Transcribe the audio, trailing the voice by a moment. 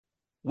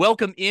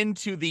Welcome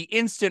into the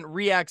Instant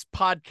REAX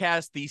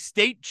podcast, the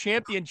state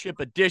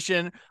championship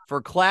edition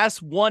for Class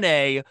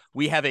 1A.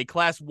 We have a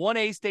Class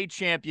 1A state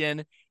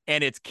champion,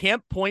 and it's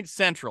Camp Point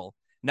Central.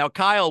 Now,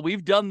 Kyle,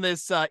 we've done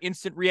this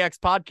Instant REAX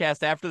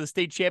podcast after the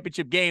state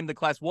championship game, the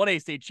Class 1A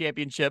state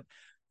championship,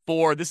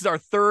 this is our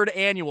third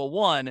annual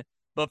one,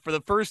 but for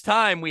the first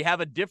time, we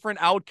have a different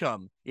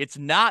outcome. It's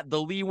not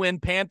the Lee-Win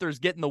Panthers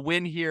getting the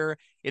win here.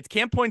 It's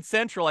Camp Point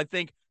Central. I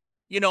think,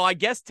 I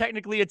guess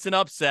technically it's an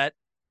upset.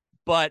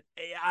 But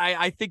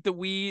I think that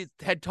we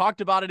had talked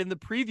about it in the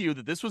preview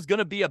that this was going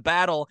to be a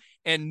battle.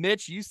 And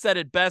Mitch, you said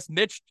it best.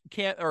 Mitch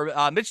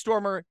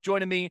Stormer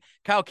joining me,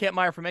 Kyle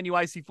Kampmier from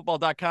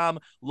NUIC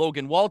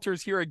Logan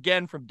Walters here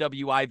again from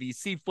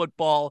WIVC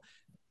Football.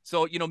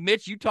 So,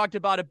 Mitch, you talked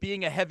about it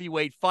being a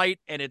heavyweight fight,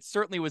 and it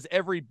certainly was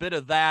every bit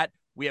of that.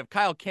 We have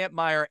Kyle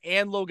Kampmier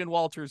and Logan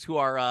Walters who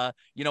are,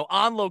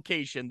 on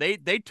location. They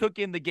took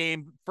in the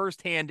game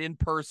firsthand in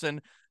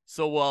person.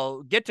 So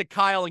we'll get to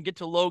Kyle and get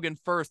to Logan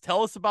first.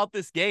 Tell us about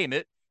this game.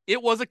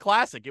 It was a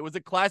classic. It was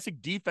a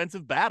classic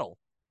defensive battle.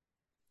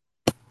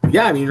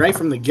 Yeah, I mean, right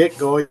from the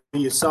get-go,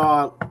 you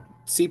saw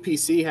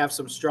CPC have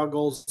some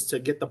struggles to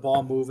get the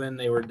ball moving.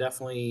 They were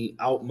definitely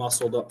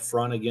out-muscled up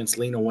front against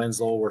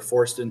Lena-Winslow, were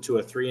forced into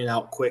a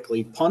 3-and-out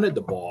quickly, punted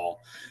the ball.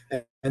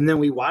 And then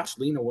we watched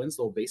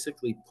Lena-Winslow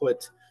basically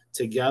put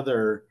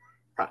together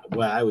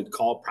what I would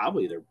call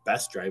probably their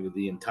best drive of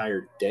the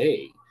entire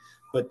day.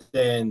 But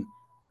then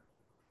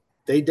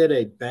they did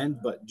a bend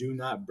but do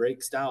not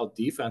break style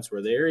defense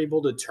where they're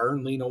able to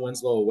turn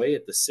Lena-Winslow away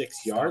at the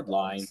 6-yard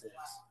line.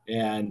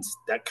 And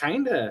that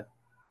kind of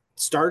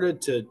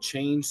started to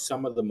change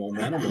some of the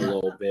momentum a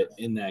little bit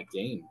in that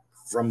game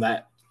from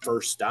that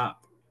first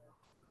stop.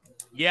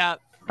 Yeah.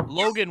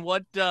 Logan,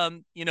 what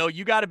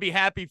you got to be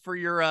happy for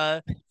your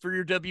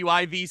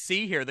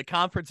WIVC here. The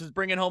conference is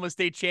bringing home a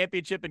state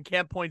championship in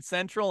Camp Point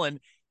Central, and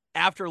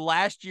after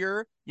last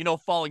year,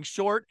 falling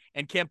short,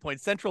 and Camp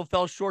Point Central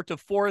fell short to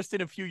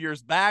Forreston a few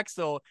years back.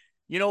 So,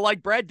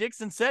 like Brad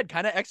Dixon said,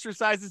 kind of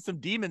exercising some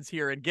demons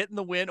here and getting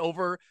the win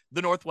over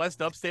the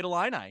Northwest Upstate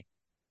Illini.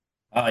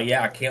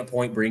 Camp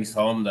Point brings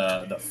home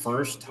the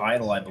first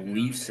title, I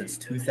believe, since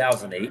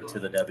 2008 to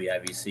the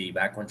WIVC,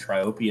 back when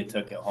Triopia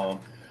took it home.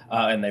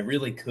 And they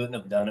really couldn't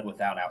have done it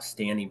without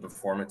outstanding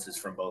performances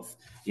from both,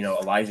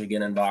 Elijah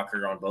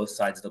Ginnenbacher on both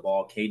sides of the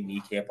ball, Caden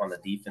Niekamp on the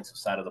defensive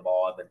side of the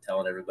ball. I've been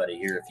telling everybody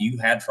here, if you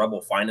had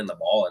trouble finding the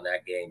ball in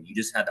that game, you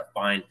just had to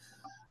find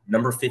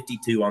number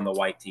 52 on the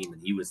white team,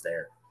 and he was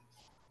there.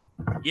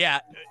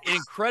 Yeah,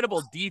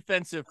 incredible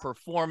defensive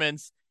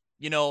performance,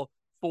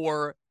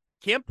 for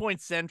Camp Point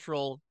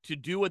Central to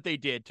do what they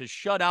did, to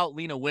shut out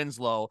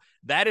Lena-Winslow.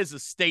 That is a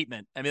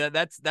statement. I mean,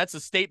 that's a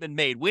statement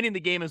made. Winning the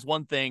game is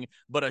one thing,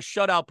 but a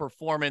shutout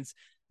performance.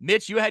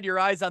 Mitch, you had your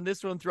eyes on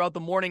this one throughout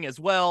the morning as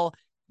well.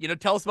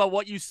 Tell us about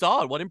what you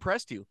saw and what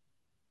impressed you.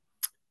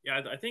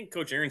 Yeah, I think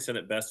Coach Aaron said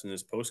it best in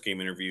his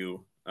post-game interview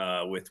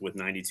with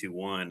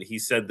 92-1. He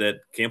said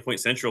that Camp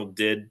Point Central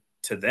did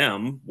to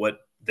them what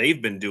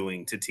they've been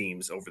doing to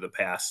teams over the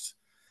past,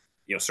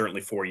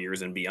 certainly 4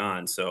 years and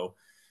beyond. So,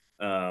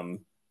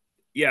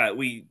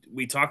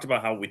 we talked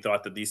about how we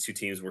thought that these two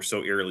teams were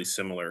so eerily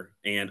similar.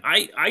 And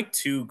I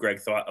too, Greg,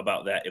 thought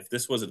about that, if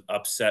this was an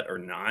upset or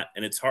not.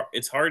 And it's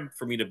hard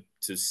for me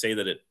to say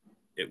that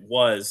it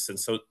was,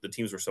 since the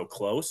teams were so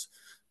close.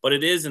 But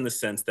it is in the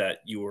sense that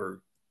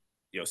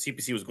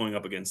CPC was going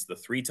up against the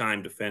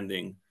 3-time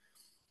defending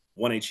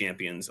 1A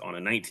champions on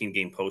a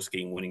 19-game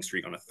post-game winning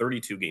streak, on a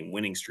 32-game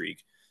winning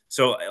streak.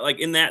 So,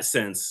 in that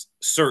sense,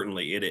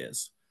 certainly it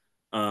is.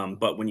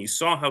 But when you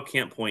saw how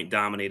Camp Point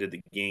dominated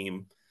the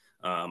game,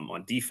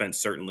 on defense,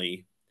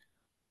 certainly,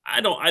 I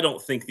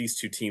don't think these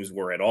two teams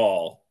were at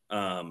all.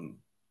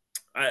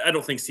 I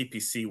don't think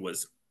CPC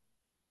was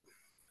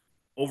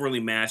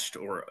overly matched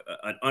or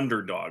an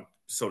underdog,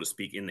 so to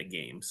speak, in the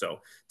game.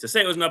 So to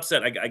say it was an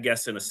upset, I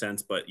guess in a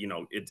sense, but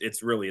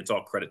it's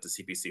all credit to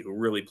CPC, who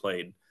really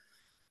played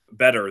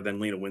better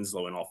than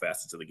Lena-Winslow in all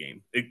facets of the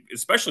game,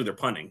 especially their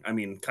punting. I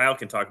mean, Kyle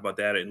can talk about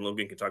that, and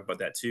Logan can talk about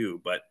that too.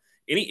 But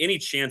any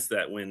chance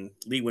that when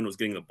Lee-Win was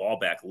getting the ball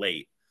back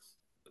late,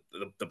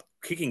 the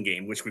kicking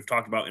game, which we've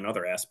talked about in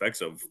other aspects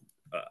of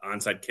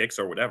onside kicks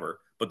or whatever,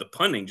 but the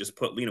punting just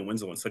put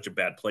Lena-Winslow in such a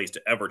bad place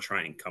to ever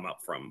try and come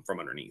out from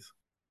underneath.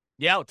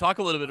 Yeah, we'll talk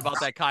a little bit about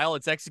that, Kyle.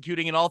 It's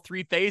executing in all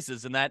three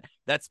phases, and that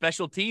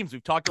special teams.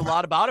 We've talked a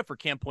lot about it for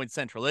Camp Point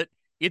Central.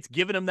 It's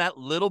given them that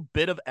little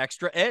bit of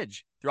extra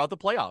edge throughout the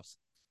playoffs.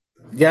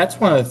 Yeah, that's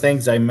one of the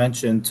things I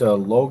mentioned to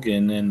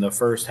Logan in the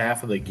first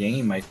half of the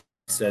game. I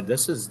said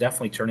this is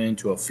definitely turning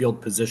into a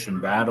field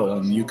position battle,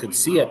 and you could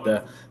see at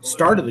the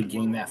start of the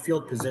game that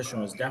field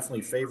position was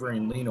definitely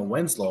favoring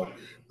Lena-Winslow,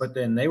 but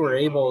then they were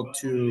able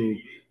to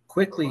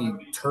quickly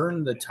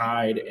turn the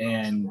tide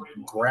and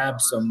grab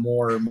some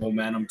more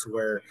momentum to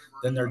where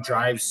then their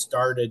drive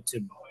started to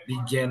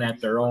begin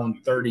at their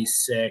own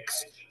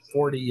 36,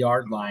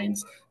 40-yard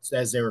lines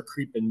as they were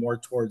creeping more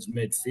towards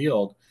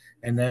midfield.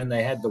 And then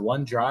they had the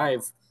one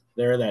drive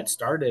there that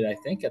started, I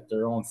think, at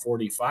their own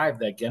 45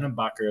 that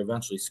Ginnenbacher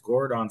eventually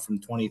scored on from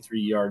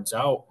 23 yards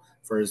out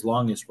for his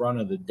longest run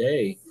of the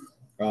day.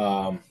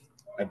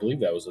 I believe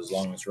that was his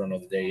longest run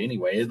of the day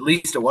anyway. At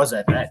least it was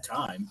at that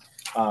time.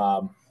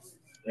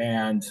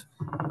 And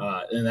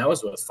that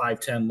was with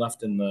 5:10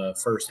 left in the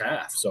first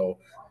half. So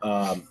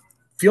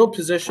field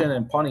position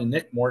and punting,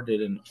 Nick Moore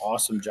did an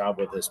awesome job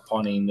with his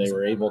punting. They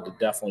were able to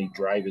definitely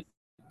drive it.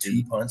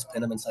 2 punts,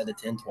 pin them inside the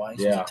 10 twice.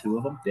 Yeah. 2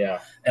 of them.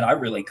 Yeah. And I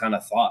really kind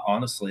of thought,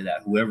 honestly,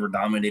 that whoever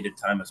dominated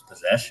time of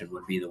possession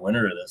would be the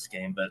winner of this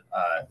game. But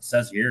it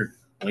says here,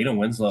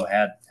 Lena-Winslow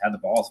had the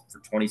ball for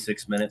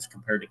 26 minutes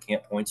compared to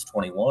Camp Point's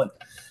 21.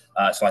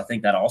 So I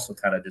think that also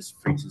kind of just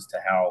preaches to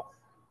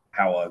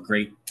how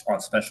great on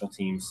special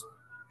teams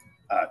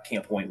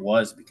Camp Point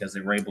was, because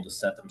they were able to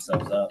set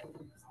themselves up.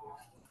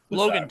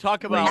 Logan,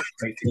 talk about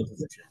great field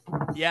position.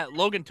 Yeah,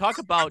 Logan, talk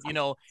about,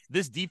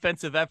 this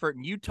defensive effort,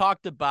 and you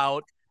talked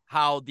about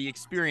how the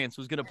experience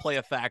was going to play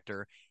a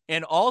factor.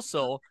 And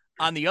also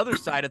on the other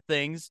side of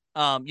things,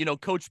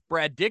 Coach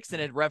Brad Dixon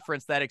had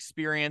referenced that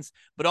experience,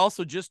 but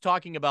also just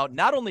talking about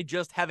not only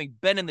just having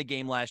been in the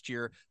game last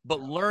year, but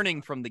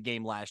learning from the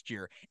game last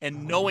year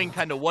and knowing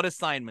kind of what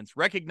assignments,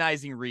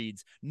 recognizing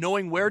reads,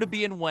 knowing where to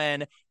be and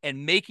when,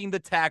 and making the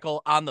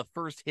tackle on the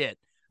first hit.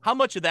 How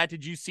much of that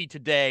did you see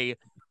today,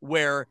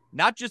 where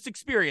not just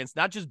experience,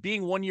 not just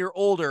being 1 year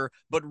older,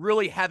 but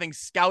really having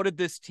scouted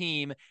this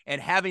team and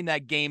having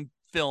that game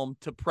film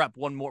to prep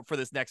one more for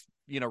this next,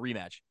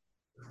 rematch?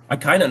 I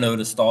kind of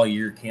noticed all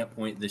year Camp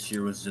Point this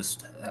year was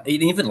just,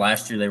 even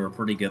last year they were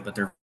pretty good, but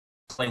they're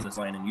playing this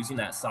line and using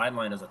that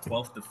sideline as a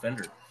 12th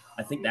defender.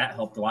 I think that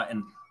helped a lot.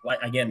 And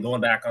again,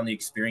 going back on the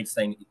experience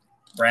thing,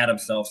 Brad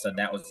himself said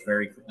that was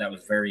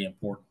very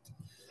important.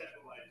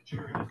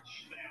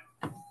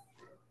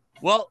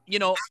 Well,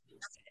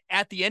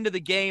 at the end of the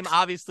game,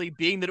 obviously,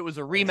 being that it was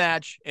a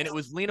rematch and it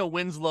was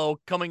Lena-Winslow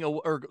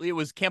it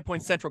was Camp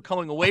Point Central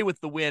coming away with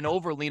the win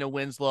over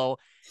Lena-Winslow,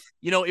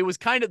 it was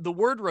kind of, the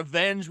word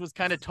revenge was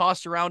kind of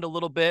tossed around a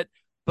little bit,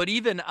 but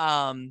even,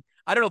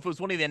 I don't know if it was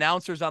one of the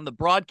announcers on the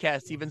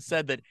broadcast even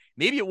said that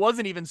maybe it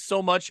wasn't even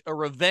so much a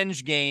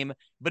revenge game,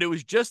 but it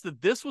was just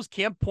that this was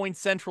Camp Point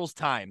Central's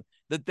time,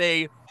 that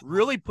they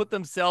really put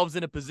themselves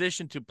in a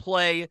position to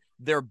play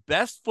their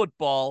best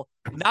football,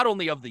 not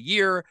only of the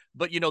year,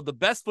 but, the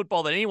best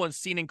football that anyone's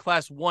seen in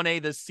Class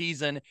 1A this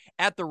season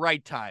at the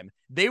right time.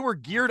 They were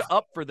geared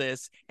up for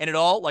this, and it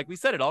all, like we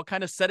said, it all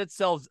kind of set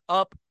itself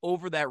up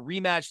over that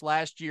rematch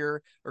last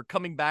year, or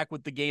coming back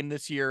with the game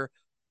this year.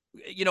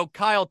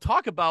 Kyle,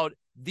 talk about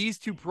these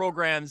two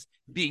programs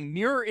being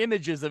mirror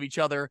images of each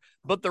other,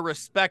 but the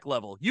respect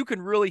level. You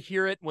can really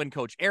hear it when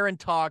Coach Aaron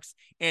talks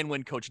and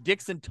when Coach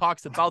Dixon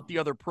talks about the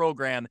other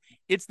program.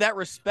 It's that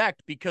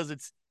respect, because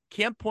it's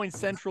Camp Point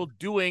Central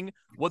doing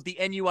what the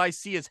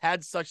NUIC has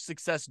had such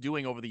success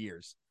doing over the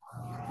years.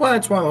 Well,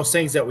 it's one of those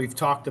things that we've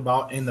talked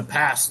about in the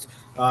past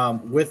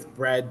with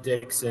Brad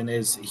Dixon,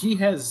 is he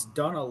has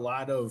done a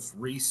lot of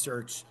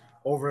research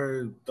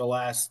over the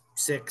last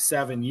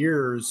 6-7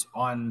 years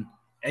on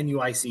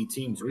NUIC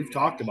teams. We've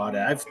talked about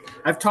it.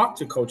 I've talked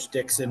to Coach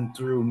Dixon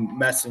through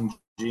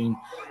messaging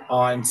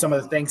on some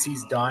of the things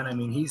he's done. I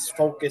mean, he's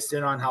focused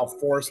in on how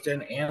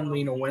Forston and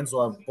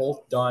Lena-Winslow have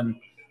both done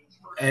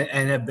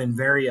and have been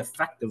very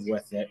effective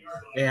with it.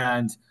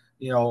 And,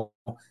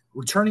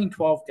 returning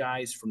 12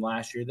 guys from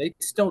last year, they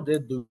still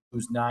did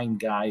lose 9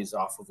 guys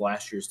off of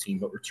last year's team,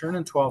 but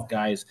returning 12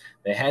 guys,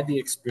 they had the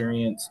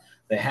experience,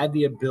 they had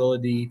the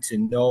ability to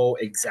know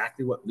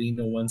exactly what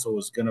Lena-Winslow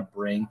was going to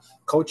bring.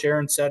 Coach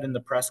Aaron said in the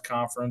press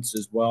conference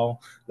as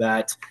well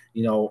that,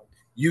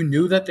 you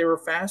knew that they were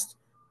fast,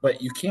 but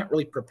you can't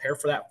really prepare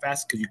for that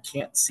fast because you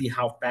can't see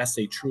how fast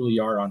they truly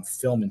are on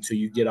film until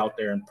you get out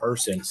there in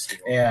person.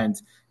 And,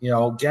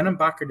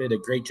 Genenbacher did a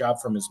great job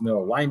from his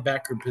middle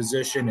linebacker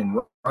position and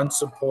run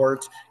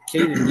support.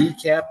 Caden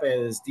Kneecap at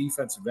his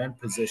defensive end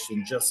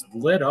position just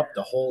lit up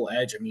the whole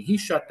edge. I mean, he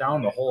shut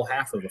down the whole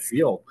half of the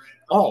field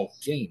all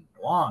game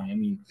long. I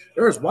mean,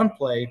 there was one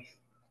play,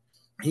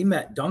 he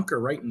met Dunker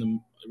right in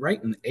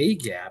the A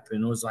gap,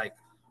 and it was like,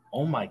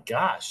 oh my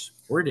gosh,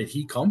 where did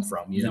he come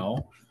from,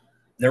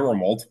 There were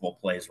multiple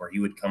plays where he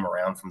would come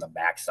around from the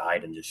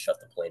backside and just shut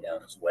the play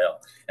down as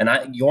well.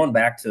 And going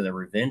back to the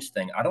revenge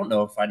thing, I don't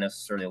know if I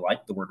necessarily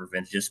like the word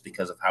revenge just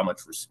because of how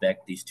much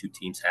respect these two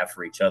teams have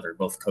for each other,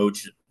 both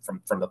coach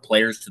from the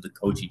players to the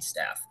coaching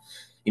staff.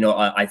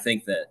 I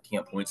think that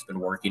Camp Point's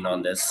been working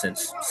on this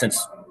since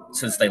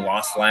they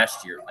lost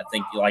last year. I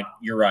think,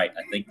 you're right.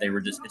 I think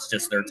it's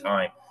just their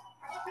time.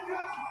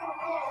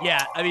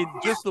 Yeah, I mean,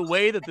 just the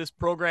way that this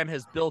program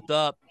has built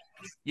up,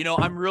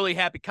 I'm really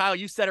happy. Kyle,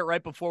 you said it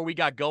right before we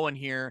got going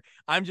here.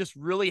 I'm just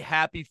really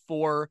happy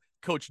for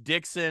Coach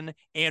Dixon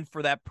and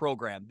for that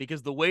program,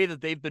 because the way that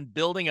they've been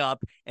building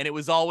up, and it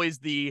was always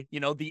the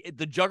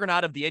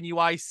juggernaut of the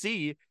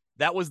NUIC,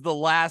 that was the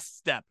last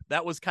step.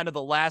 That was kind of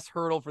the last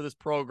hurdle for this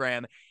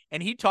program.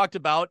 And he talked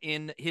about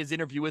in his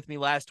interview with me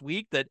last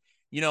week that,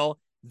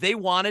 they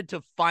wanted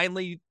to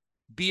finally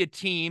be a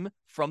team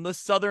from the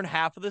southern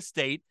half of the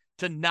state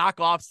to knock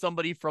off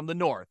somebody from the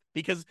north,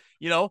 because,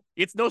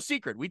 it's no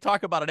secret. We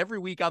talk about it every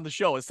week on the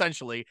show,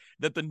 essentially,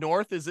 that the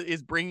north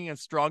is bringing a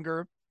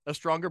stronger a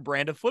stronger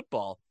brand of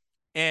football.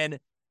 And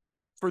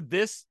for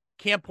this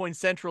Camp Point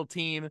Central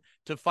team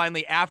to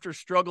finally, after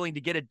struggling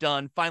to get it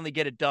done, finally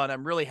get it done,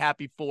 I'm really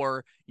happy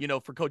for,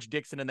 for Coach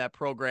Dixon and that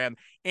program.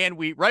 And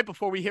right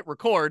before we hit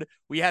record,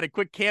 we had a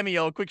quick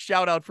cameo, a quick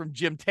shout out from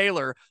Jim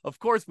Taylor. Of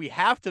course, we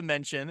have to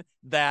mention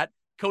that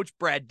Coach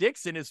Brad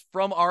Dixon is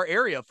from our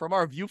area, from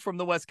our View from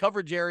the West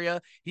coverage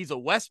area. He's a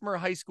Westmore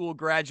High School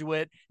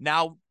graduate,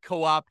 now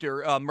co-opted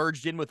or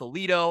merged in with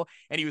Aledo,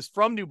 and he was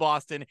from New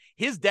Boston.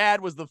 His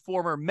dad was the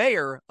former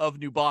mayor of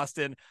New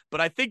Boston, but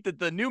I think that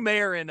the new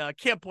mayor in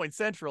Camp Point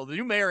Central, the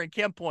new mayor in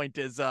Camp Point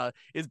is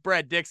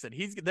Brad Dixon.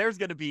 There's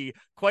going to be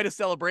quite a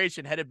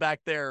celebration headed back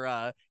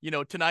there,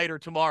 tonight or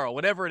tomorrow,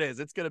 whatever it is.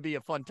 It's going to be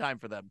a fun time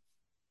for them.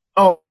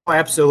 Oh,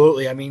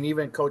 absolutely. I mean,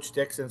 even Coach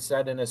Dixon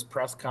said in his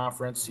press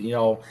conference,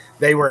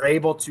 they were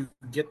able to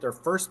get their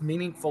first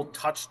meaningful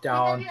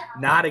touchdown,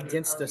 not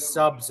against the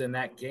subs in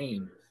that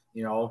game.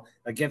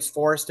 Against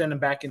Forreston and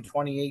back in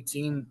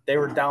 2018, they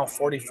were down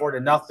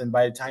 44-0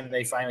 by the time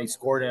they finally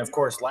scored. And of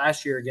course,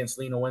 last year against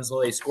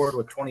Lena-Winslow, they scored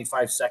with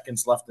 25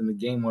 seconds left in the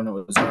game when it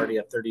was already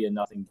a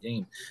 30-0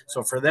 game.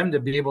 So for them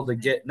to be able to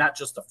get not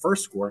just the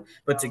first score,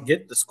 but to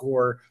get the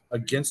score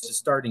against the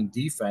starting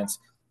defense,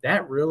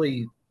 that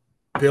really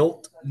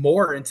built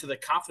more into the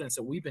confidence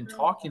that we've been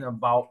talking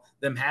about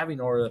them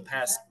having over the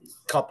past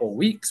couple of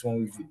weeks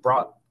when we've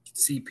brought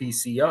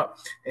CPC up.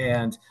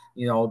 And,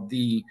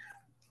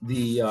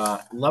 the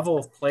level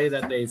of play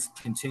that they've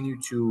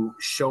continued to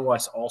show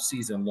us all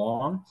season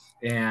long,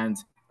 and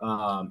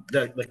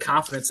the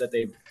confidence that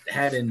they've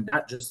had in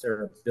not just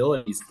their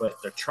abilities,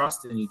 but their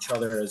trust in each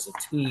other as a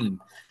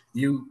team,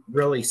 you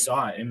really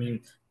saw it. I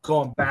mean,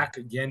 going back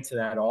again to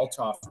that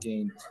Althoff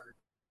game,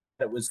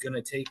 that was going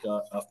to take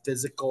a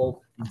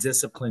physical,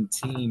 disciplined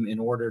team in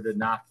order to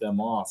knock them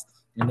off.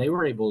 And they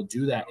were able to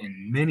do that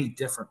in many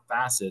different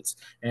facets.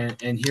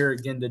 And here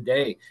again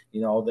today,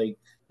 I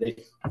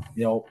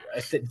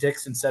think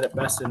Dixon said it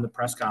best in the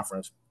press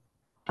conference.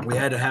 We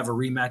had to have a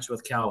rematch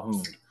with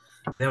Calhoun.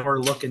 Then we're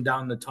looking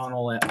down the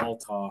tunnel at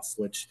Althoff,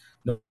 which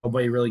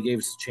nobody really gave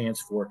us a chance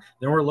for.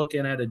 Then we're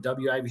looking at a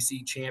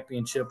WIVC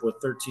championship with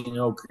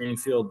 13-0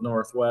 Greenfield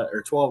Northwest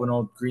or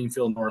 12-0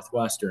 Greenfield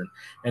Northwestern.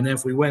 And then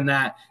if we win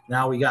that,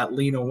 now we got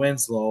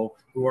Lena-Winslow,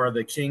 who are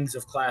the kings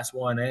of Class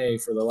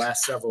 1A for the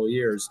last several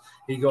years.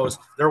 He goes,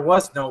 there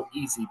was no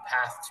easy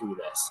path to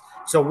this.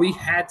 So we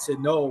had to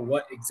know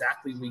what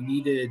exactly we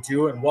needed to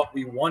do and what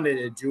we wanted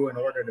to do in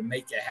order to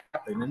make it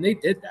happen. And they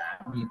did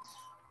that. I mean,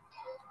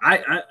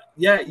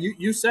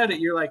 you said it.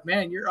 You're like,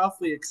 man, you're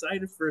awfully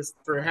excited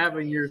for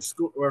having your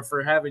school or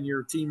for having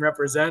your team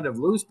representative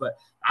lose. But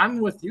I'm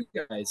with you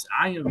guys.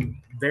 I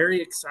am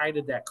very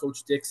excited that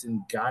Coach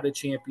Dixon got a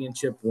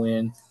championship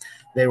win.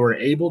 They were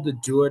able to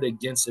do it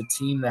against a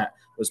team that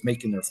was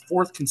making their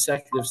fourth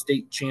consecutive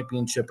state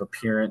championship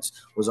appearance,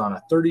 was on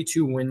a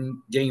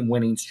 32-game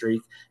winning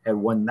streak, had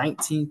won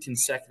 19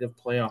 consecutive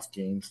playoff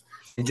games.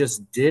 They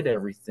just did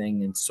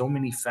everything in so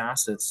many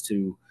facets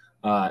to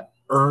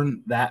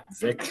earn that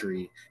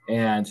victory.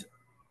 And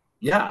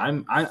yeah,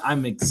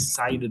 I'm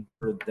excited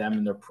for them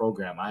and their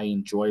program. I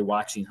enjoy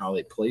watching how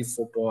they play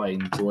football. I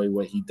enjoy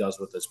what he does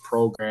with his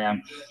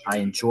program. I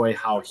enjoy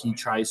how he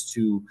tries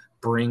to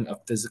bring a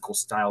physical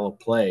style of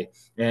play.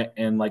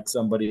 And like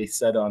somebody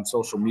said on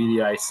social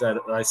media, I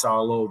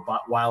saw a little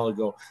while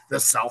ago, the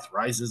South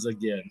rises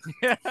again.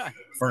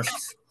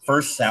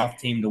 First South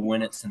team to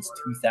win it since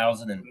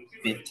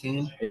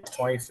 2015. It's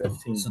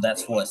 2015. So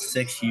that's what,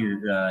 8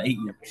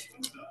 years.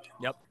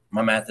 Yep.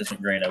 My math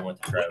isn't great. I went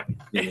to try.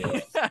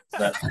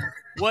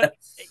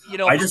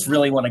 I just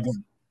really want to give.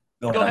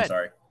 Go ahead. I'm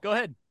sorry. Go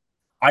ahead.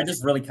 I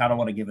just really kind of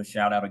want to give a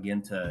shout out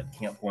again to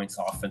Camp Point's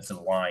offensive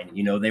line.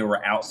 They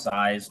were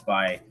outsized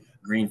by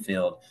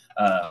Greenfield.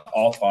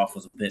 Althoff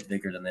was a bit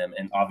bigger than them,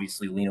 and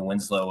obviously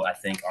Lena-Winslow, I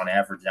think, on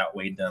average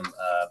outweighed them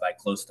by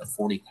close to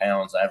 40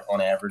 pounds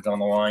on average on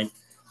the line.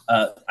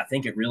 I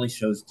think it really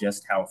shows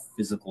just how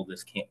physical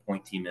this Camp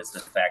Point team is, the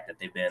fact that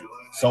they've been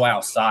so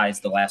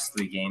outsized the last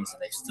 3 games, and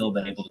they've still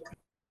been able to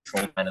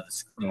control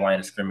the line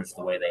of scrimmage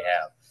the way they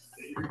have.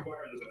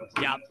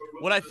 Yeah.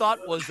 What I thought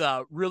was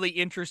really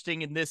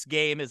interesting in this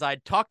game is I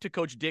talked to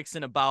Coach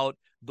Dixon about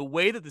the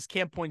way that this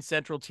Camp Point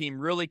Central team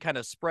really kind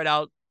of spread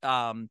out,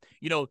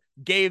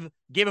 gave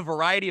a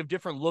variety of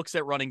different looks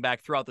at running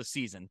back throughout the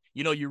season.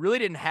 You really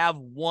didn't have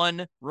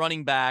one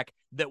running back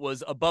that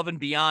was above and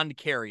beyond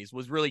carries,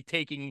 was really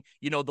taking,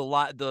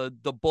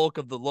 the bulk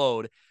of the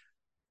load.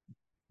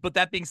 But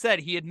that being said,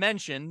 he had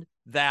mentioned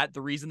that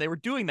the reason they were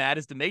doing that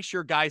is to make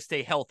sure guys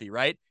stay healthy,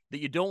 right? That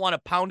you don't want to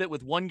pound it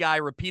with one guy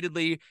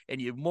repeatedly,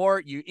 and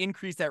you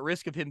increase that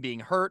risk of him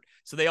being hurt.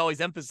 So they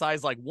always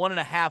emphasize like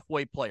 1.5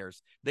 weight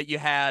players, that you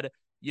had,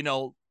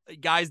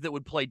 guys that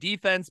would play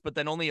defense, but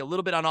then only a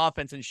little bit on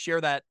offense and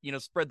share that,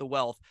 spread the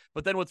wealth.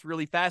 But then what's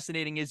really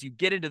fascinating is you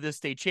get into this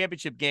state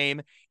championship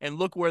game and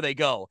look where they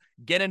go.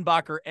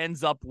 Genenbacher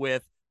ends up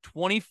with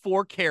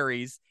 24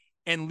 carries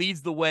and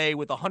leads the way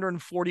with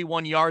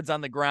 141 yards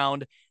on the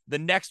ground. The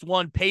next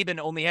one, Pabin,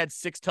 only had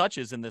 6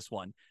 touches in this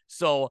one.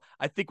 So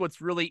I think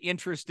what's really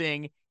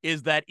interesting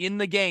is that in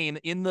the game,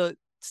 in the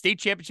state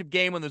championship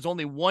game when there's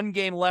only one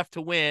game left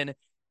to win,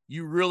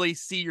 you really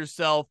see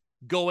yourself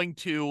going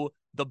to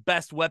the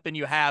best weapon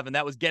you have, and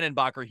that was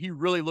Genenbacher. He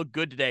really looked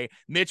good today.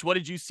 Mitch, what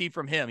did you see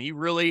from him? He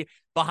really,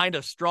 behind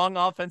a strong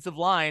offensive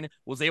line,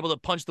 was able to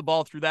punch the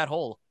ball through that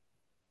hole.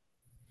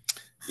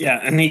 Yeah,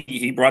 and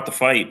he brought the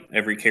fight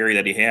every carry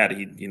that he had.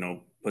 He,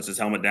 puts his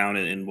helmet down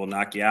and will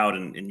knock you out,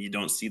 and you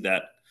don't see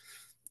that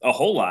a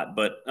whole lot.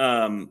 But,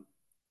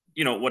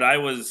 what I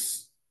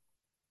was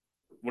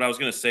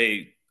going to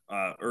say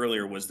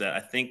earlier was that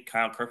I think,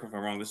 Kyle, correct me if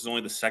I'm wrong, this is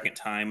only the second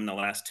time in the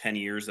last 10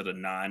 years that a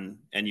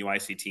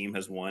non-NUIC team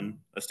has won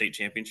a state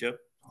championship.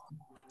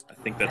 I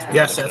think that's what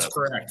yes, that's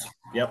correct.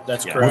 Yep,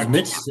 that's correct.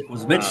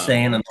 Was Mitch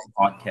saying on the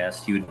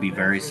podcast he would be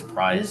very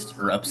surprised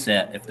or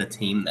upset if the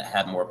team that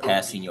had more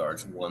passing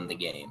yards won the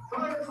game?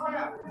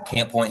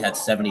 Camp Point had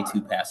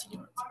 72 passing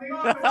yards.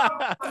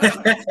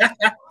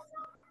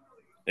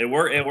 It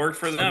worked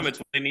for them. It's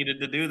what they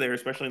needed to do there,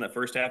 especially in that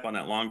first half on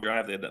that long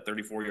drive. They had that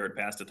 34-yard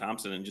pass to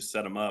Thompson and just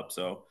set them up.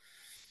 So,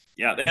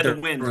 yeah, they had to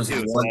win too. So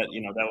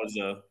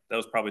that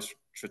was probably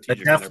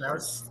strategic on their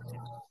part.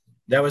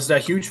 That was a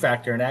huge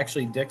factor, and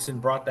actually Dixon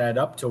brought that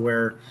up to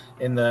where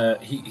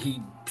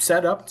he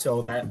set up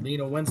so that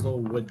Lena-Winslow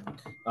would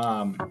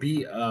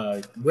be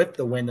with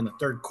the wind in the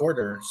third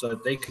quarter, so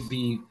that they could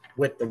be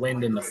with the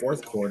wind in the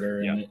fourth quarter.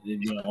 And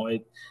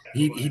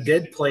he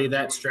did play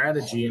that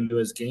strategy into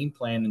his game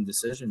plan and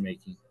decision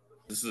making.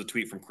 This is a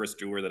tweet from Chris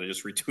Dewar that I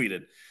just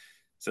retweeted. It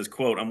says,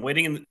 "Quote: I'm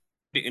waiting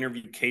to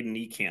interview Caden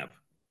Niekamp.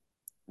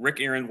 Rick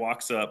Aaron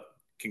walks up,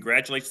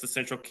 congratulates the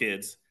Central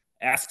kids,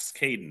 asks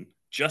Caden,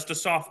 'Just a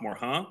sophomore,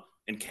 huh?'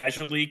 and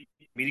casually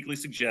immediately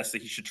suggests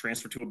that he should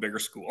transfer to a bigger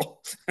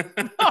school."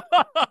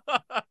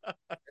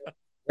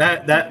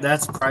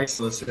 That's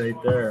priceless right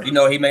there.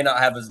 He may not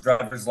have his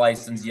driver's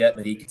license yet,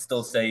 but he can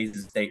still say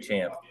he's a state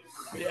champ.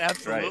 Yeah,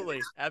 absolutely.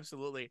 Right.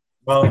 Absolutely.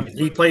 Well,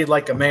 he played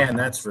like a man,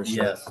 that's for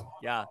sure. Yes.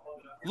 Yeah.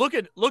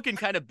 Looking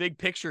kind of big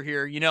picture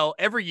here,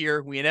 every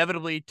year we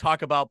inevitably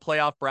talk about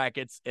playoff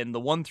brackets and the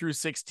 1 through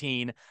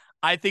 16.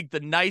 I think the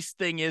nice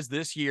thing is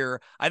this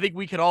year, I think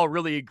we can all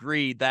really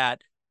agree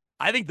that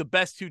I think the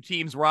best two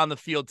teams were on the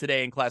field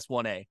today in Class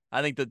 1A.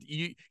 I think that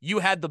you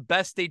had the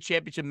best state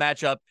championship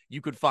matchup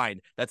you could find.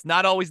 That's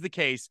not always the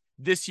case.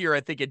 This year, I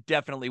think it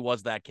definitely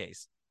was that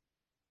case.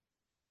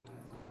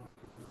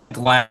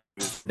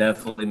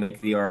 Definitely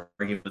make the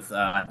argument with,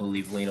 I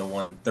believe Lena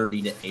won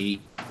 30-8.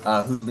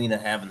 Who did Lena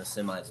have in the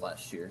semis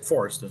last year?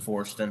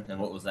 Forston. And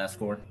what was that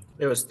score?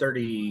 It was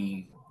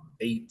 38-6.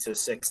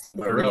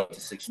 But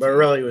 38-16.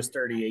 really it was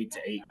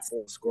 38-8.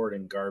 Full scored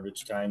in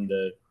garbage time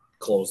to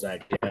close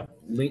that gap.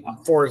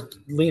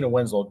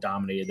 Lena-Winslow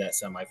dominated that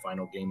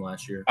semifinal game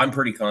last year. I'm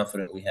pretty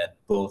confident we had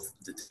both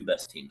the two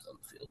best teams on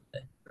the field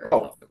today.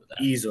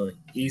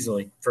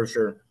 Easily, for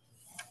sure.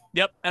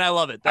 Yep, and I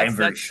love it. I'm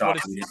very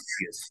shocked we didn't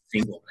see a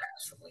single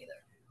pass from Lena.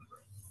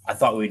 I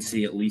thought we'd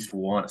see at least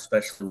one,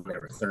 especially when they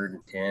were 3rd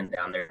and 10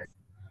 down there.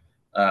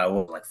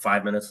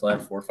 5 minutes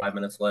left, 4 or 5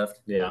 minutes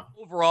left. Yeah.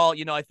 Overall,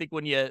 I think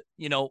when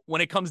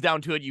when it comes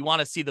down to it, you want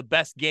to see the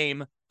best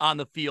game on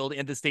the field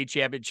in the state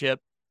championship.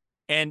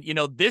 And,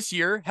 this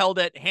year held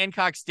at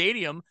Hancock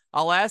Stadium.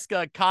 I'll ask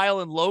Kyle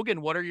and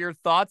Logan, what are your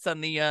thoughts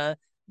on the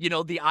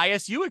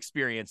ISU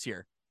experience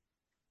here?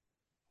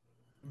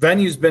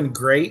 Venue's been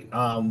great.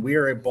 We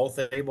are both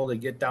able to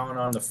get down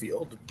on the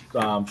field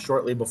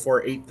shortly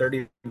before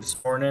 8:30 this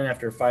morning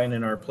after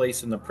finding our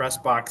place in the press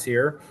box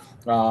here.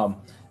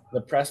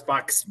 The press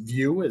box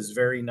view is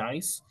very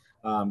nice.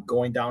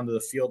 Going down to the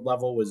field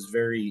level was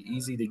very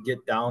easy to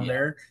get down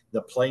there.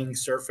 The playing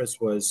surface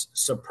was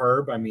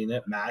superb. I mean,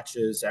 it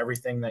matches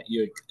everything that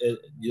you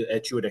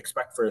would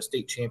expect for a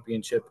state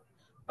championship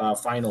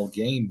final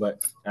game.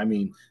 But, I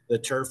mean, the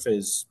turf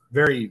is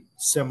very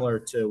similar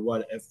to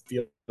what it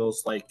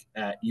feels like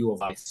at U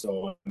of I.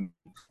 So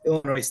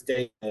Illinois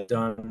State has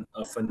done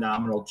a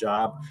phenomenal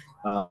job.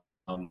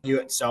 U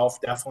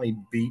itself definitely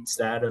beats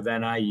that of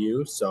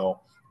NIU. So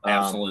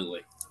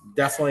absolutely.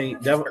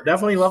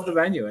 Definitely love the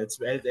venue.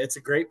 It's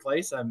a great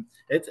place.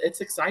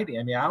 It's exciting.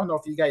 I mean, I don't know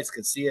if you guys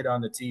could see it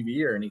on the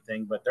TV or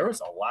anything, but there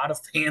was a lot of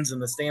fans in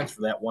the stands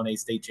for that 1A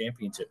state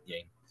championship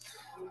game.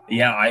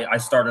 Yeah, I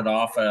started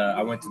off.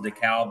 I went to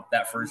DeKalb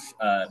that first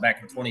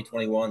back in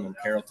 2021 when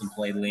Carrollton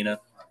played Lena,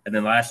 and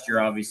then last year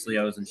obviously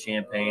I was in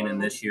Champaign,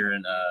 and this year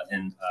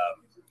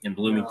in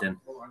Bloomington.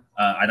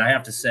 And I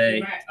have to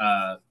say,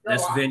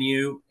 this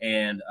venue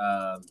and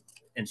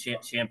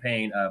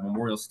Champaign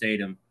Memorial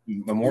Stadium,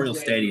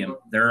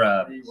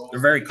 they're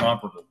very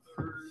comparable.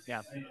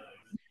 Yeah,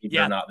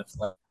 They're not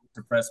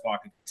the press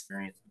box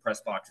experience.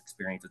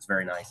 It's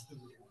very nice.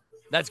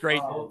 That's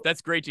great.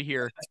 That's great to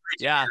hear.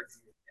 Yeah.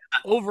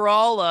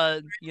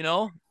 Overall,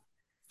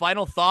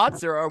 final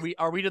thoughts, or are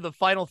we to the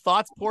final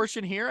thoughts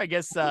portion here? I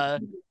guess,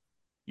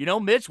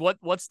 Mitch,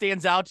 what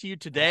stands out to you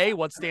today?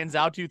 What stands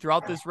out to you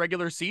throughout this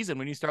regular season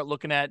when you start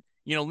looking at,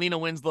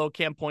 Lena-Winslow,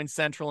 Camp Point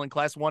Central, and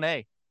Class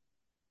 1A?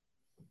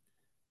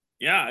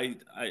 Yeah,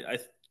 I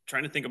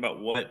trying to think about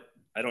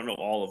I don't know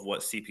all of what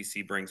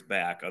CPC brings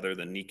back other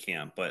than knee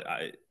camp, but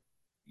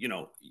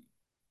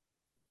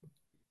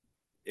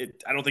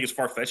I don't think it's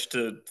far-fetched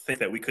to think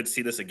that we could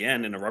see this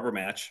again in a rubber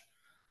match,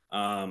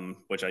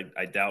 which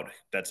I doubt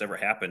that's ever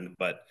happened.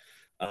 But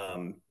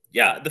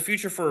the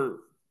future for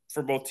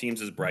both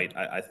teams is bright.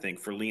 I think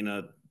for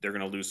Lena, they're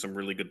going to lose some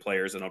really good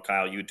players. I know,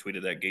 Kyle, you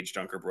tweeted that Gage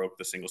Dunker broke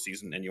the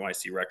single-season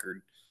NUIC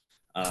record.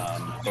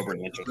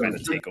 Coburn Lynch will kind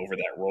of take over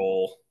that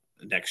role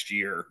next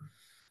year.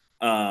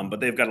 But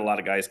they've got a lot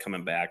of guys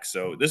coming back.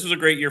 So this was a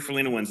great year for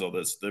Lena-Winslow.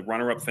 The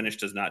runner-up finish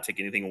does not take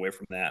anything away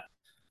from that.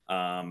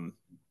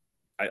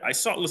 I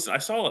saw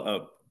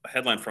a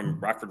headline from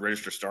Rockford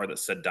Register-Star that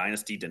said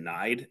Dynasty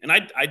denied. And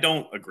I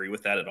don't agree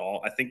with that at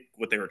all. I think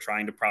what they were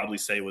trying to probably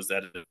say was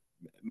that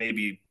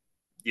maybe,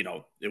 it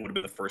would have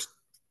been the first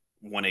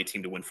 1A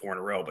team to win 4 in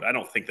a row. But I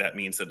don't think that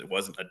means that it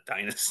wasn't a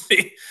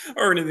dynasty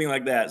or anything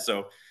like that.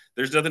 So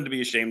there's nothing to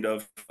be ashamed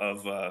of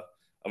a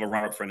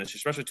runner-up finish,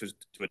 especially to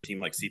a team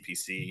like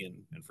CPC.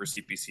 And for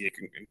CPC,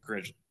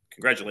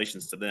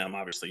 congratulations to them.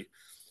 Obviously,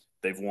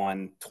 they've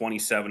won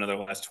 27 of their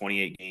last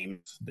 28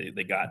 games.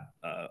 They got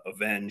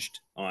avenged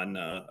on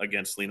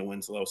against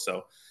Lena-Winslow.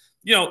 So,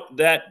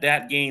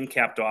 that game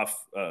capped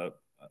off a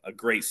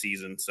great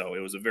season. So it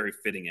was a very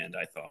fitting end,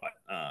 I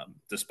thought,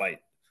 despite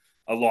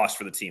a loss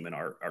for the team in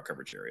our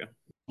coverage area.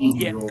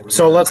 Yeah.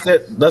 So let's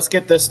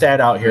get this stat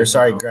out here.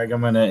 Sorry, Greg,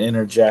 I'm going to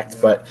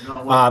interject, but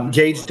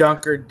Gage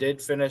Dunker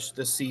did finish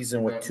the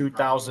season with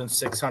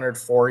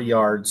 2,604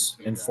 yards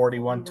and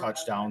 41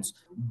 touchdowns.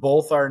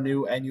 Both are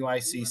new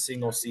NUIC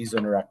single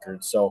season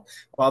records. So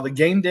while the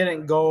game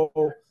didn't go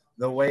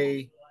the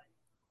way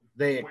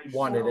they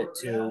wanted it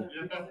to,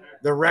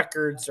 the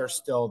records are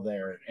still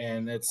there,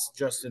 and it's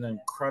just an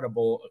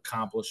incredible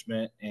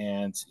accomplishment.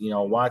 And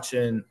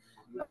watching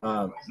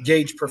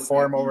Gage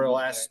perform over the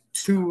last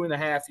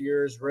 2.5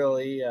 years,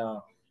 really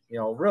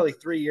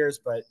 3 years,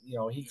 but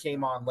he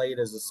came on late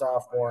as a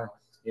sophomore.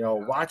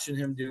 Watching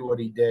him do what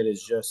he did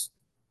has just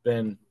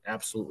been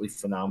absolutely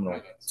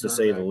phenomenal, to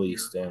say the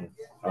least. And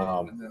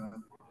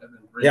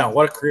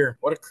what a career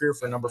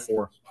for number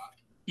 4.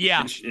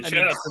 Yeah, and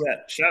shout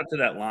out to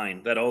that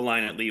line, that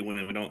O-line at Lee.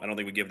 I don't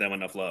think we give them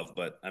enough love,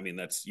 but I mean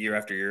that's year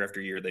after year after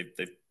year they've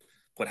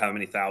put how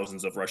many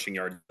thousands of rushing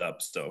yards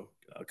up. So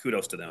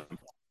kudos to them.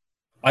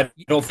 I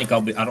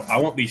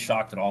won't be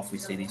shocked at all if we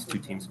see these two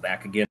teams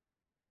back again.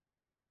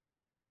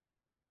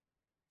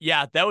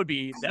 Yeah, that'd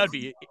be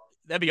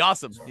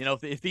awesome.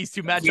 If these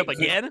two match up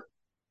again.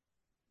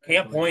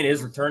 Camp Point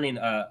is returning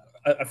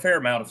a fair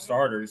amount of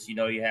starters.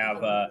 You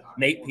have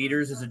Nate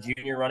Peters as a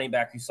junior running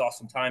back who saw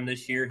some time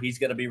this year. He's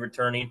going to be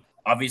returning.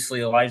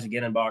 Obviously, Elijah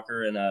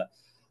Ginnenbacher and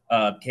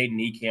Caden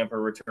Ekamp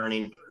are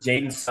returning.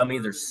 Jaden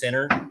Summy, their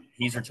center,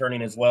 he's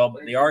returning as well.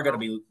 But they're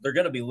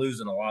going to be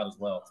losing a lot as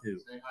well too.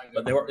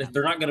 But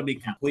they're not going to be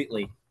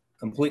completely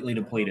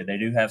depleted. They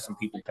do have some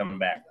people coming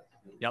back.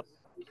 Yep.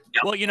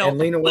 Well, and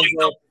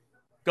Lena-Winslow.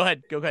 Go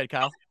ahead,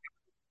 Kyle.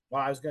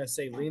 Well, I was going to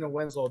say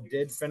Lena-Winslow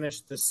did finish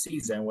the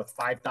season with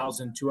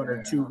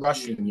 5,202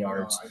 rushing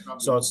yards.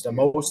 So it's the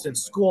most in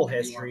school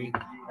history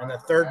and the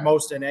third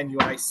most in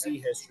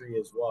NUIC history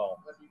as well.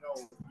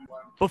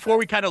 Before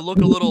we kind of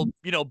look a little,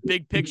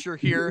 big picture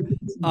here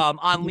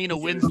on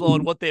Lena-Winslow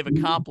and what they've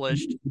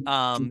accomplished,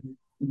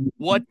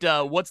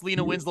 what's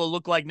Lena-Winslow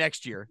look like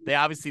next year? They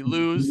obviously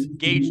lose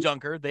Gage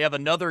Dunker. They have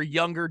another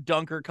younger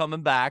Dunker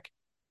coming back,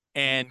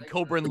 and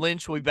Coburn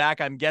Lynch will be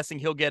back. I'm guessing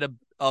he'll get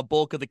a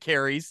bulk of the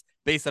carries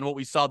based on what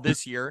we saw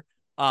this year.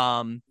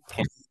 I'm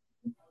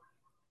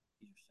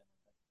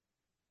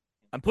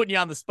putting you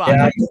on the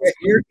spot.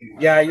 You're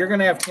going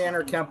to have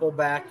Tanner Kemple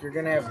back. You're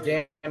going to have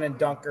Gannon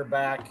Dunker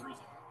back.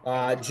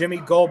 Jimmy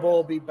Goebel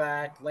will be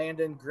back.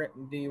 Landon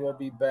Grittendy will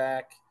be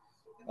back.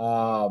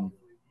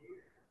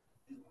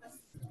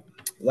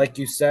 Like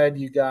you said,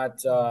 you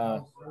got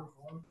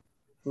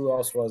who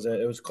else was it?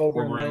 It was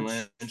Coburn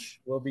Lynch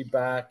will be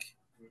back.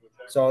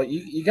 So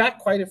you got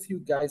quite a few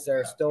guys that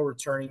are still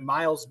returning.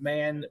 Miles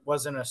Mann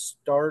wasn't a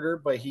starter,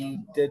 but he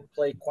did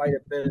play quite a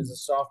bit as a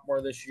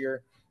sophomore this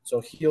year,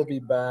 so he'll be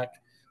back.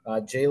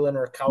 Jalen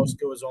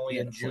Rakowska was only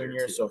a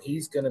junior, so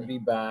he's going to be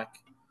back.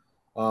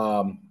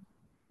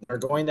 They're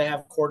going to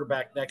have a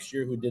quarterback next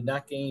year who did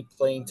not get any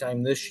playing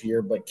time this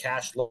year, but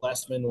Cash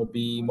Lessman will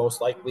be most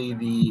likely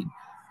the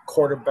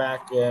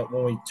quarterback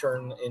when we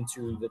turn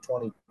into the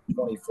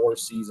 2024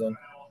 season.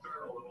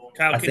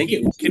 Kyle, can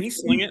he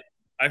sling it?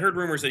 I heard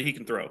rumors that he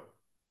can throw.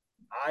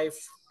 I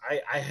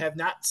have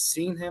not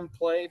seen him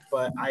play,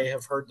 but I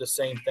have heard the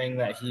same thing,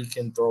 that he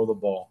can throw the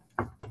ball.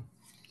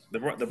 The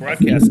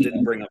broadcast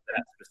didn't bring up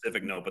that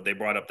specific note, but they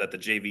brought up that the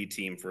JV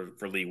team for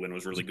Lee-Win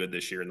was really good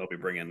this year, and they'll be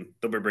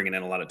bringing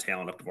in a lot of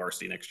talent up to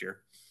varsity next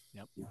year.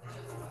 Yep.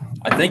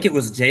 I think it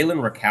was Jalen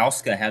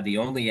Rakowska had the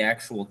only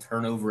actual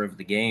turnover of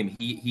the game.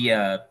 He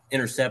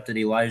intercepted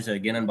Elijah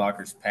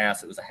Ginnenbacher's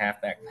pass. It was a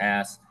halfback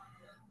pass.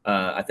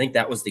 I think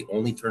that was the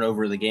only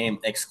turnover of the game,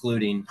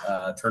 excluding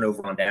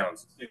turnover on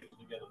downs.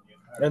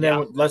 And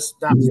then let's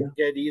not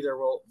forget either.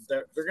 Well,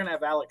 they're going to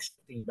have Alex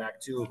Shipping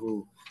back too,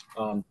 who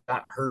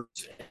got hurt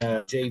in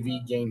a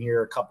JV game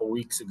here a couple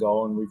weeks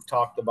ago, and we've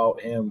talked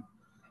about him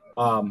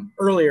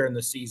earlier in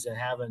the season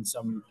having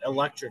some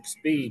electric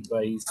speed,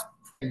 but he's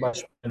pretty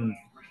much been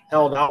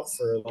held out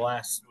for the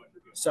last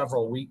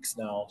several weeks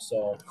now.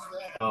 So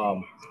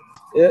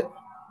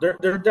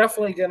they're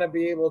definitely going to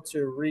be able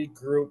to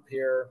regroup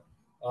here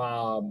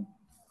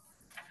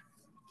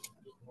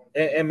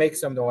and make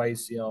some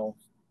noise, Yep.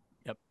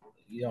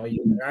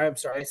 I'm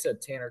sorry, I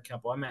said Tanner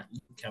Kemple. I meant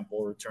Luke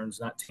Kemple returns,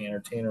 not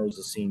Tanner. Tanner was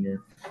a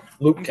senior.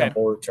 Luke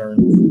Kemple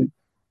returns.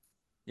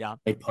 Yeah.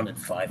 They punted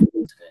 5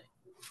 today.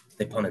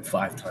 They punted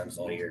 5 times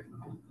all year.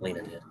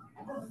 Lena did.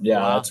 Yeah,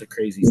 wow. That's a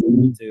crazy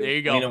thing too. There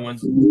you go. Lena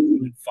wins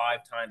 5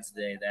 times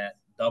today. That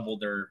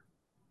doubled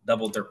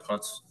their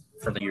punts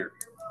for the year.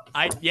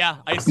 I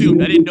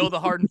assumed. I didn't know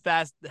the hard and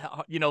fast,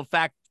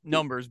 fact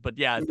numbers, but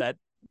yeah,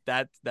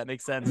 that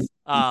makes sense.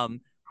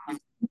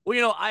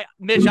 Well,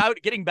 Mitch,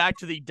 getting back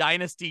to the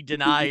dynasty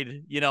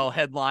denied,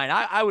 headline,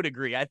 I would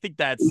agree. I think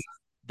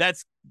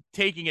that's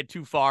taking it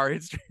too far.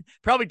 It's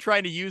probably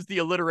trying to use the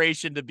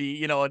alliteration to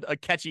be, a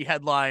catchy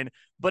headline,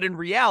 but in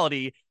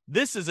reality,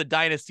 this is a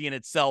dynasty in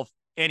itself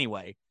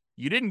anyway.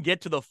 You didn't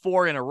get to the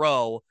 4 in a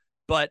row,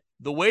 but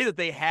the way that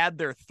they had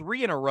their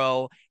 3 in a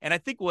row, and I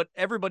think what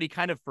everybody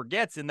kind of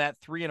forgets in that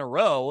 3 in a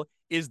row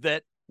is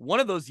that one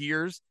of those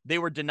years they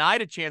were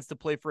denied a chance to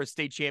play for a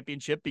state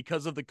championship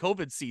because of the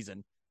COVID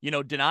season,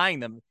 denying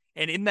them.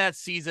 And in that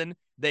season,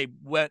 they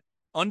went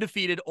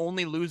undefeated,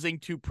 only losing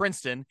to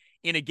Princeton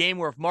in a game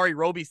where if Mari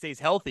Roby stays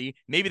healthy,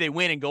 maybe they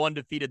win and go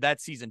undefeated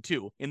that season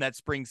too, in that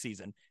spring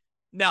season.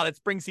 Now, that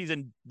spring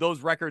season,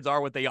 those records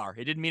are what they are.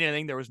 It didn't mean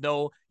anything. There was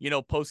no,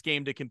 post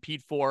game to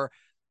compete for.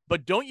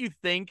 But don't you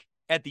think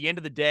at the end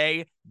of the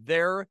day,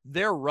 their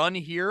run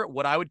here,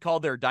 what I would call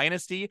their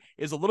dynasty,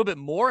 is a little bit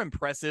more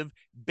impressive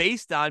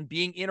based on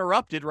being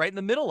interrupted right in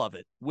the middle of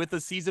it with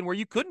a season where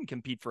you couldn't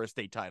compete for a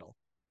state title?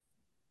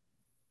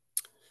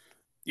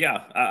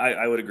 Yeah,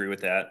 I would agree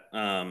with that.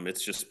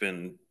 It's just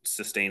been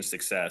sustained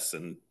success,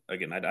 and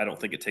again, I don't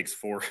think it takes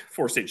four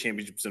state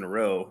championships in a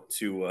row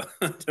to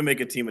to make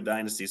a team a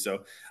dynasty.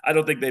 So I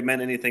don't think they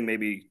meant anything,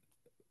 maybe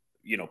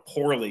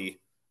poorly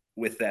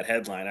with that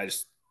headline. I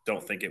just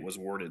don't think it was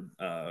worded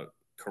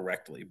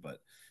correctly. But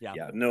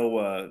yeah,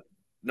 no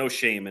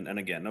shame, and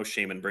again, no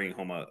shame in bringing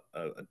home a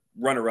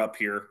runner-up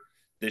here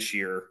this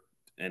year.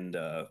 And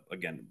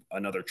again,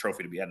 another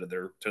trophy to be added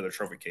to their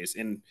trophy case.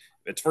 In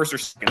its first or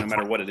second, no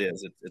matter what it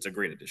is, it's a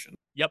great addition.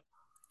 Yep.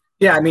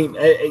 Yeah, I mean,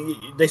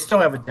 they still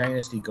have a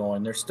dynasty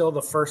going. They're still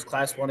the first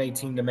Class 1A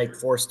team to make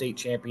 4 state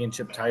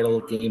championship title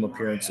game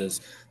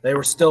appearances. They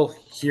were still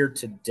here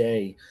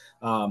today.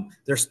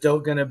 They're still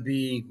going to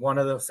be one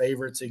of the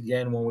favorites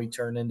again when we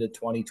turn into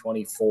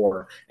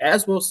 2024,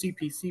 as will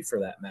CPC for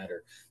that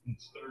matter.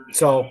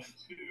 So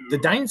the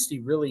dynasty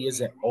really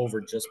isn't over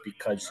just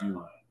because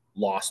you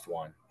lost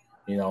one.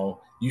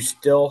 You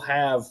still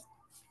have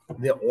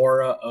the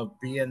aura of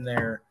being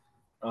there,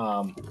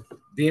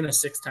 being a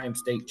 6-time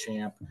state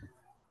champ.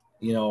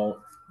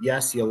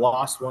 Yes, you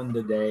lost one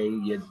today.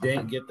 You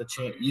didn't get the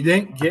chance. You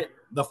didn't get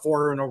the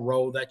 4 in a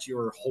row that you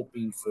were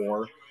hoping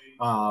for.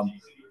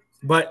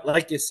 But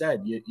like you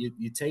said,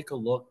 you take a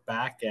look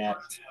back at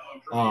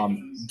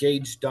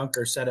Gage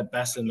Dunker said it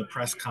best in the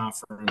press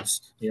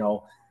conference.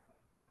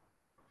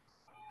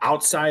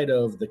 Outside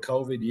of the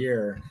COVID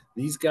year,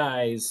 these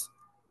guys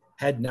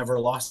had never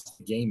lost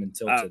a game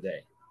until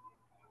today.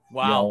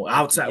 Wow.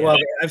 Outside. Well,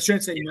 I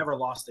shouldn't say never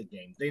lost a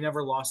game. They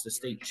never lost a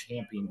state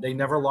champion. They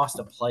never lost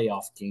a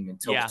playoff game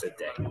until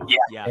today.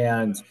 Yeah.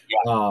 And,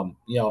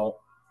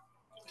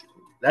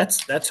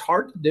 that's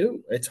hard to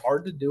do. It's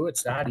hard to do.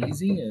 It's not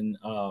easy. And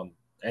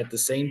at the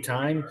same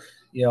time,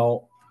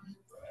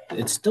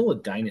 it's still a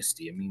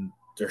dynasty. I mean,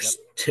 there's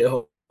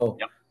still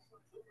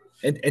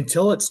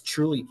until it's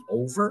truly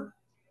over,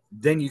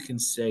 then you can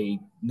say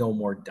no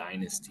more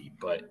dynasty.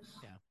 But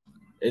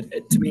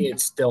to me,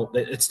 it's still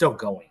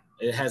going.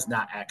 It has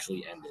not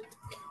actually ended.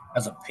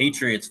 As a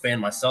Patriots fan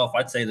myself,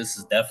 I'd say this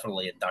is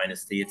definitely a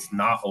dynasty. It's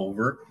not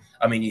over.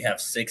 I mean, you have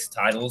 6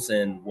 titles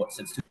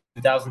since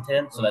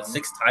 2010. So that's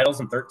 6 titles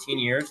in 13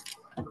 years.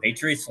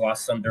 Patriots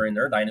lost some during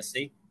their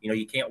dynasty.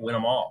 You can't win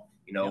them all.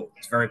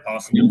 It's very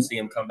possible to see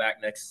them come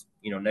back next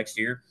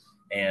year,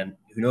 and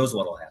who knows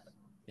what will happen.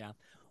 Yeah.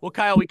 Well,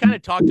 Kyle, we kind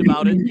of talked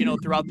about it,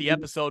 throughout the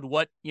episode,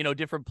 what,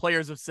 different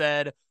players have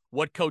said,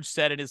 what coach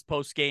said in his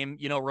post-game,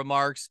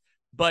 remarks,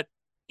 but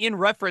in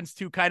reference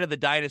to kind of the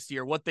dynasty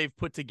or what they've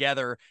put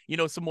together,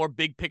 some more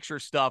big picture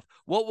stuff.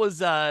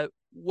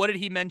 What did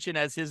he mention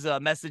as his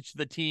message to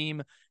the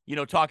team,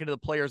 talking to the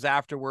players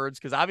afterwards?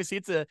 Because obviously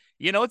it's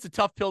a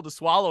tough pill to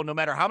swallow. No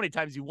matter how many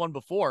times you won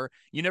before,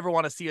 you never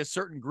want to see a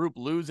certain group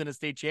lose in a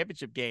state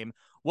championship game.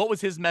 What was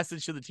his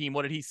message to the team?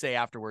 What did he say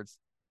afterwards?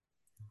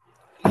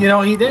 He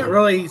didn't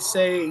really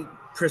say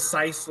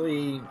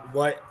precisely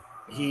what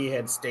he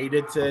had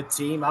stated to the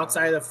team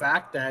outside of the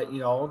fact that,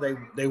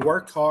 they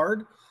worked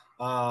hard.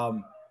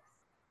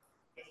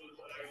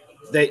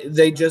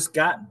 They just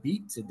got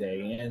beat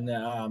today, and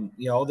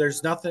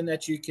there's nothing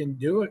that you can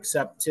do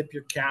except tip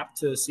your cap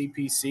to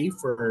CPC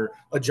for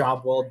a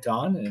job well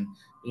done. And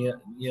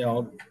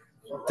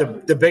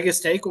the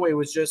biggest takeaway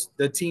was just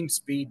the team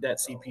speed that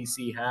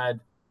CPC had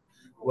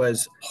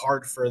was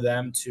hard for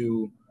them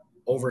to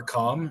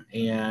overcome,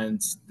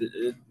 and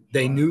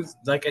they knew,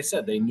 like I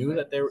said, they knew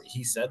that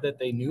he said that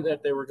they knew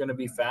that they were going to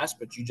be fast,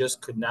 but you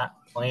just could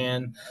not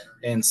plan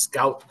and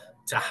scout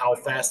to how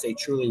fast they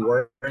truly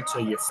were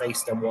until you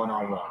faced them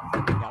one-on-one.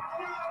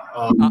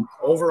 Yep.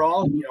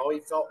 Overall, he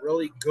felt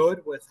really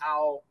good with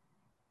how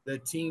the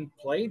team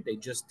played. They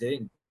just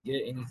didn't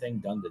get anything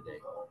done today.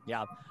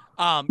 Yeah.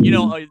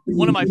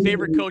 One of my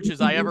favorite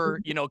coaches I ever,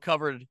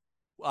 covered,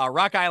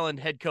 Rock Island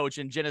head coach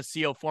and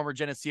former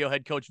Geneseo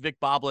head coach Vic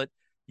Boblet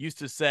used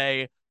to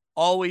say,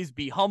 always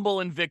be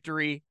humble in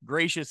victory,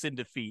 gracious in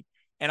defeat.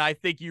 And I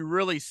think you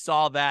really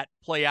saw that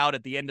play out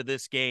at the end of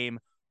this game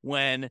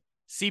when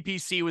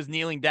CPC was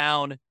kneeling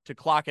down to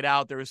clock it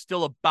out. There was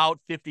still about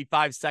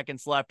 55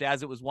 seconds left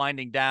as it was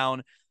winding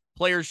down.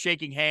 Players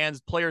shaking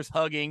hands, players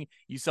hugging.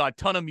 You saw a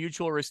ton of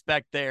mutual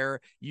respect there.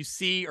 You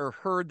see or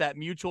heard that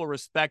mutual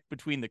respect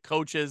between the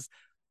coaches.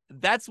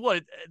 That's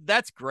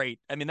great.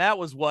 I mean, that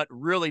was what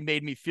really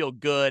made me feel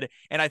good.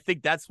 And I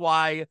think that's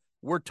why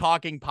we're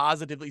talking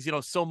positively,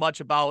 so much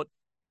about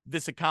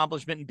this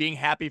accomplishment and being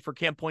happy for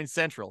Camp Point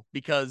Central,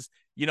 because,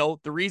 the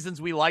reasons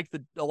we like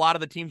a lot of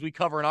the teams we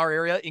cover in our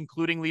area,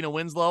 including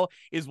Lena-Winslow,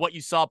 is what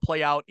you saw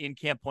play out in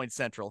Camp Point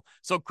Central.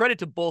 So credit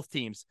to both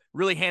teams,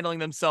 really handling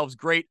themselves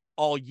great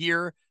all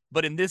year.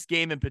 But in this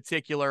game in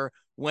particular,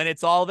 when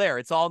it's all there,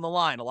 it's all on the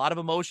line, a lot of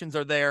emotions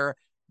are there.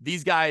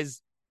 These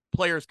guys,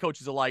 players,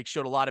 coaches alike,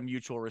 showed a lot of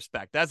mutual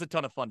respect. That's a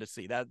ton of fun to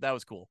see. That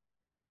was cool.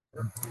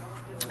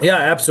 Yeah,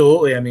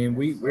 absolutely. I mean,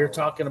 we were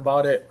talking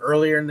about it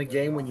earlier in the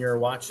game when you're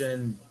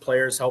watching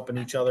players helping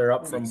each other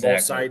up from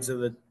both sides of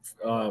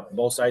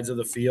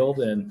the field,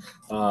 and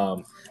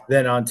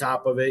then on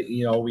top of it,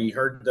 we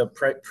heard the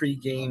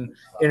pre-game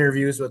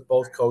interviews with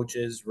both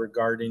coaches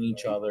regarding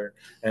each other,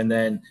 and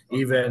then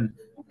even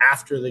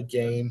after the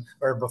game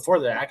or before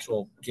the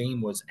actual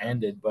game was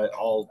ended, but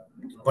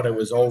it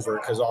was over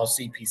because all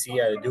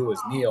CPC had to do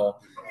was kneel.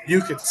 You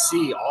could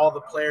see all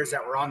the players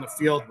that were on the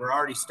field were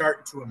already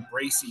starting to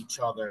embrace each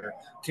other,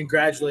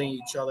 congratulating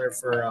each other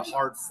for a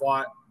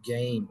hard-fought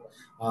game.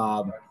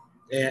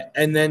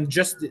 And then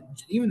just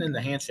even in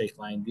the handshake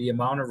line, the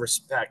amount of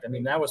respect. I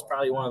mean, that was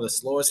probably one of the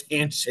slowest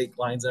handshake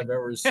lines I've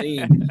ever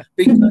seen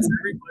because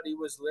everybody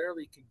was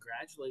literally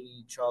congratulating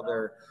each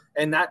other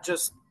and not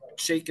just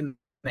shaking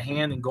the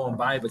hand and going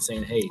by, but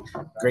saying, hey,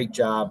 great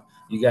job.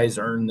 You guys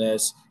earned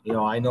this.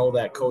 I know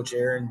that Coach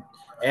Aaron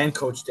and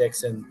Coach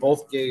Dixon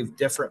both gave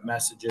different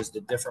messages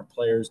to different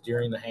players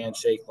during the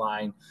handshake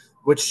line,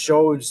 which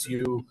shows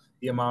you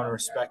the amount of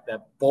respect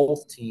that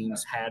both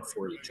teams had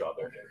for each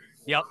other.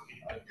 Yep.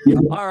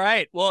 All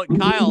right. Well,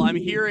 Kyle, I'm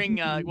hearing,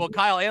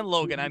 Kyle and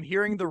Logan, I'm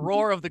hearing the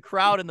roar of the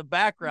crowd in the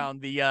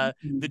background. The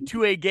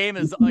 2A game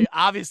is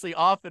obviously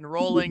off and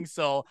rolling.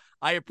 So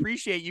I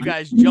appreciate you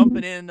guys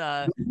jumping in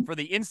for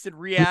the instant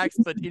reacts,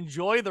 but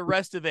enjoy the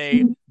rest of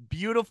a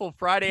beautiful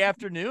Friday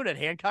afternoon at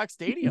Hancock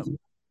Stadium.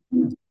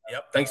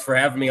 Yep. Thanks for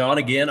having me on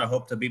again. I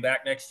hope to be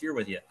back next year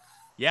with you.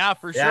 Yeah,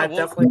 for sure.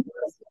 Definitely.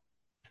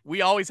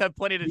 We always have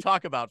plenty to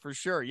talk about, for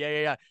sure.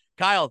 Yeah.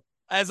 Kyle,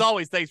 as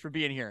always, thanks for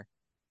being here.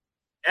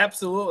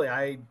 Absolutely.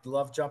 I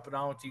love jumping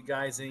on with you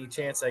guys any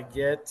chance I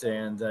get,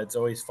 and it's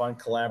always fun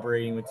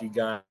collaborating with you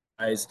guys.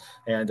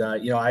 And,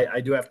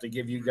 I do have to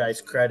give you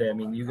guys credit. I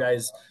mean, you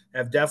guys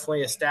have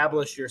definitely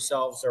established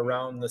yourselves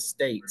around the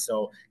state.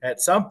 So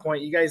at some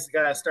point, you guys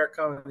got to start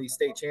coming to these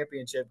state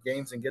championship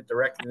games and get the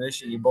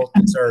recognition you both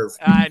deserve.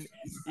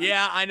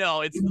 Yeah, I know.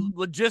 It's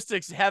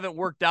logistics haven't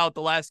worked out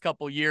the last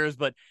couple of years,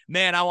 but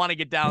man, I want to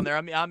get down there.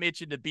 I'm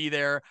itching to be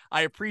there.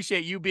 I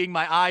appreciate you being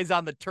my eyes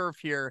on the turf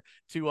here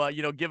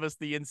to, give us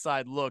the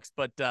inside looks.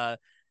 But,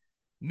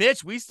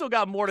 Mitch, we still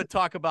got more to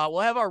talk about.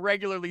 We'll have our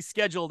regularly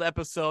scheduled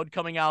episode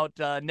coming out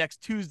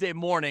next Tuesday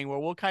morning where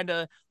we'll kind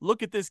of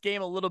look at this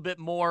game a little bit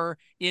more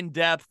in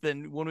depth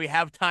and when we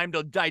have time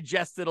to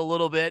digest it a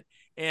little bit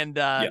and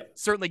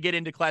certainly get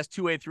into Class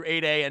 2A through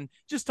 8A and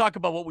just talk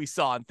about what we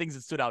saw and things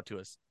that stood out to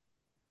us.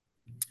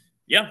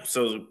 Yeah,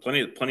 so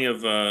plenty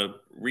of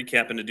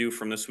recapping to do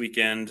from this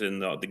weekend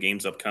and the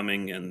games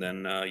upcoming, and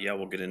then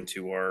we'll get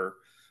into our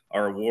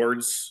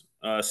awards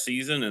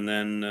season, and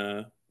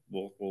then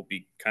we'll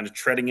be kind of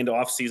treading into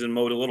off-season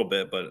mode a little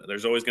bit, but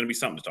there's always going to be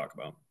something to talk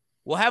about.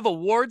 We'll have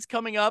awards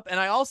coming up, and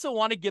I also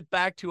want to get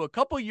back to a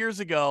couple years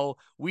ago,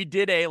 we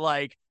did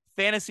a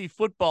fantasy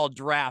football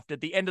draft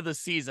at the end of the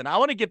season. I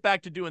want to get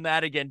back to doing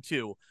that again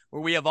too,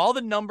 where we have all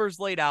the numbers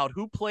laid out,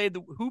 who played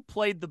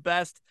the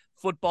best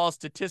football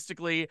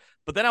statistically,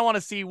 but then I want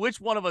to see which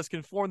one of us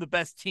can form the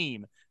best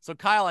team. So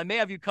Kyle, I may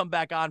have you come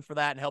back on for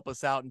that and help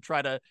us out and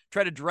try to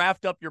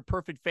draft up your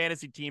perfect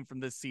fantasy team from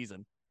this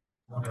season.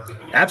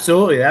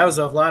 Absolutely. That was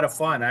a lot of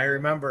fun. I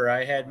remember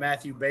I had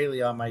Matthew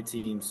Bailey on my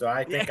team, so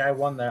I think I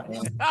won that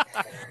one.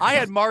 I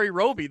had Mari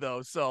Roby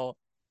though, so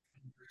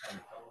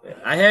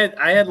I had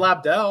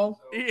Lobdell.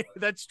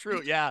 That's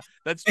true. Yeah,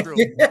 that's true.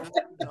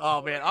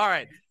 Oh man. All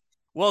right.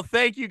 Well,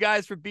 thank you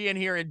guys for being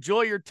here.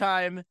 Enjoy your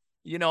time,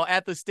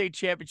 at the state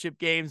championship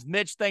games.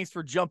 Mitch, thanks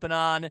for jumping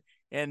on,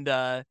 and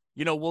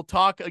we'll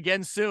talk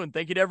again soon.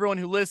 Thank you to everyone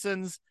who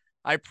listens.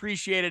 I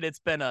appreciate it. It's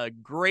been a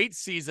great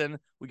season.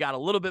 We got a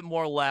little bit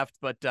more left,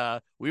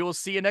 but we will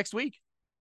see you next week.